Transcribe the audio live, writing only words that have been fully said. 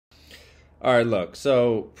All right, look.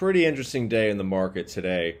 So, pretty interesting day in the market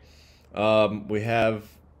today. We have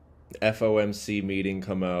FOMC meeting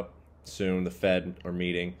come up soon. The Fed are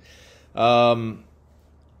meeting. Um,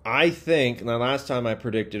 I think now last time I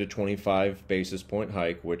predicted a 25 basis point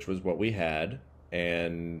hike, which was what we had,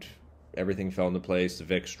 and everything fell into place. The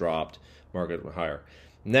VIX dropped, market went higher.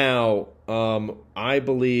 Now, I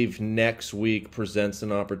believe next week presents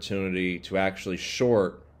an opportunity to actually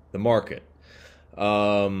short the market.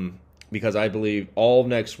 Um, because I believe all of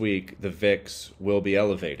next week the VIX will be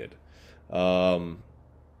elevated. Um,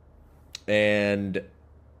 and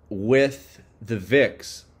with the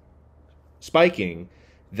VIX spiking,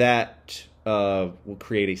 that will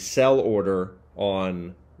create a sell order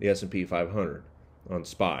on the S&P 500 on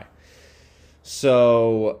SPY.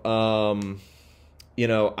 So,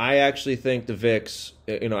 I actually think the VIX,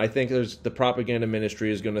 I think there's the propaganda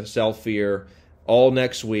ministry is going to sell fear all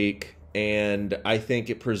next week. And I think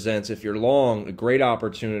it presents, if you're long, a great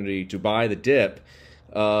opportunity to buy the dip.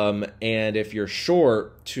 And if you're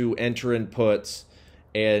short, to enter in puts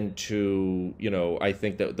and to, I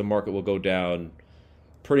think that the market will go down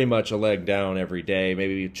pretty much a leg down every day.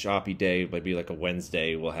 Maybe a choppy day, maybe like a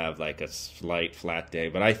Wednesday, we'll have like a slight flat day.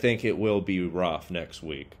 But I think it will be rough next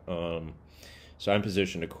week. So I'm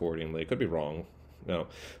positioned accordingly. Could be wrong. No.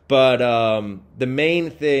 But the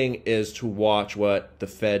main thing is to watch what the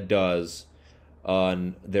Fed does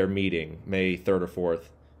on their meeting, May 3rd or 4th.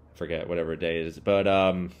 I forget, whatever day it is. But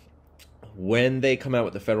when they come out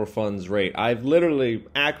with the federal funds rate, I've literally,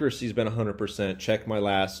 accuracy's been 100%. Check my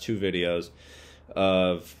last two videos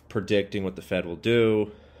of predicting what the Fed will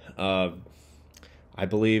do. I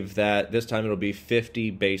believe that this time it'll be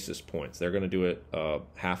 50 basis points. They're going to do it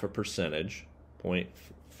half a percentage,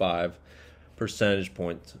 0.5 percentage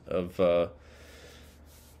point of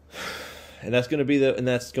and that's going to be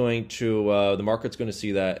the market's going to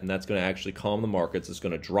see that, and that's going to actually calm the markets. It's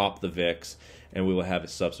going to drop the VIX, and we will have a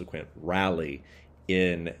subsequent rally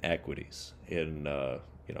in equities in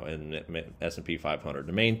S&P 500.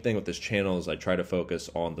 The main thing with this channel is I try to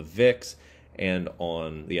focus on the VIX and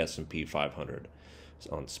on the S&P 500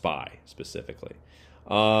 on SPY specifically.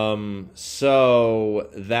 So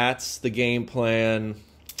that's the game plan.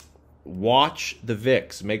 Watch the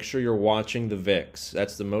VIX. Make sure you're watching the VIX.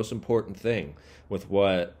 That's the most important thing with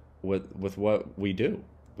what we do,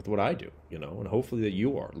 with what I do, and hopefully that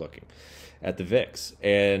you are looking at the VIX.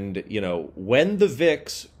 And, when the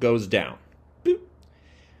VIX goes down, boop,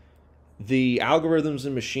 the algorithms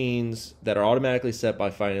and machines that are automatically set by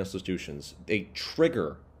financial institutions, they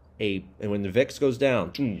trigger and when the VIX goes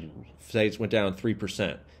down, say it went down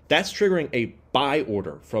 3%, that's triggering a buy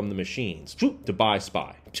order from the machines to buy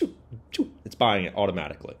SPY. It's buying it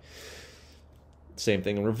automatically. Same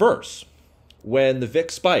thing in reverse. When the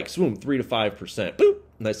VIX spikes, boom, 3 to 5%, boop,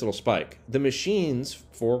 nice little spike. The machines,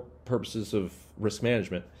 for purposes of risk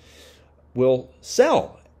management, will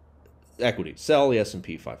sell equity, sell the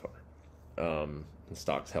S&P 500, and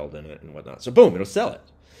stocks held in it and whatnot. So boom, it'll sell it.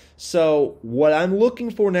 So what I'm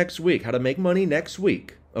looking for next week, how to make money next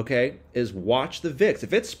week, okay, is watch the VIX.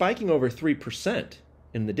 If it's spiking over 3%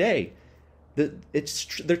 in the day, they're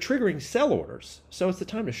triggering sell orders. So it's the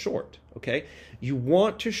time to short, okay? You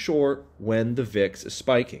want to short when the VIX is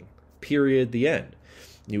spiking, period, the end.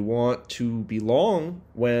 You want to be long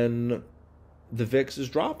when the VIX is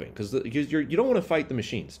dropping because you don't want to fight the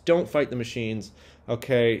machines. Don't fight the machines,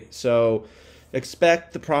 okay? So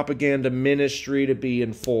expect the propaganda ministry to be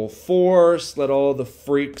in full force. Let all the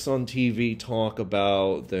freaks on TV talk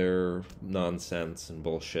about their nonsense and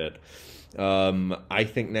bullshit. I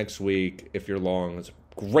think next week, if you're long, it's a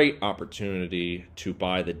great opportunity to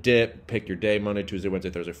buy the dip. Pick your day, Monday, Tuesday,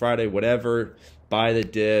 Wednesday, Thursday, Friday, whatever. Buy the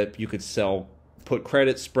dip. You could put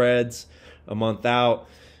credit spreads a month out.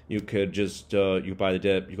 You could just, you buy the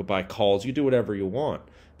dip. You could buy calls. You do whatever you want.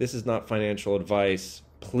 This is not financial advice.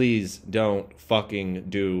 Please don't fucking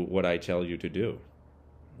do what I tell you to do.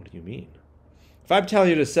 What do you mean? If I'm telling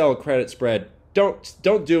you to sell a credit spread,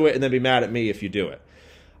 don't do it and then be mad at me if you do it.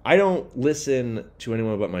 I don't listen to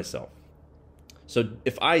anyone but myself. So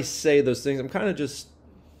if I say those things, I'm kind of just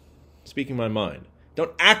speaking my mind.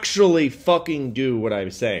 Don't actually fucking do what I'm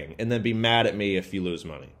saying and then be mad at me if you lose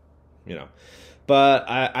money. But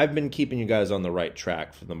I've been keeping you guys on the right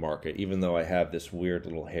track for the market, even though I have this weird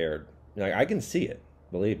little hair. I can see it.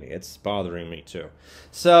 Believe me, it's bothering me too.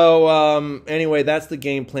 So anyway, that's the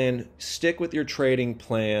game plan. Stick with your trading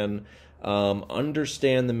plan.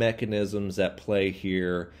 Understand the mechanisms at play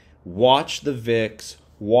here. Watch the VIX.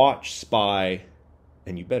 Watch SPY.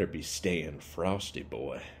 And you better be staying frosty,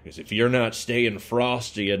 boy. Because if you're not staying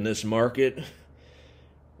frosty in this market,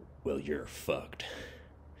 well, you're fucked.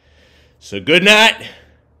 So So good night,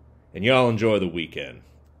 and y'all enjoy the weekend.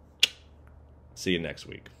 See you next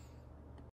week.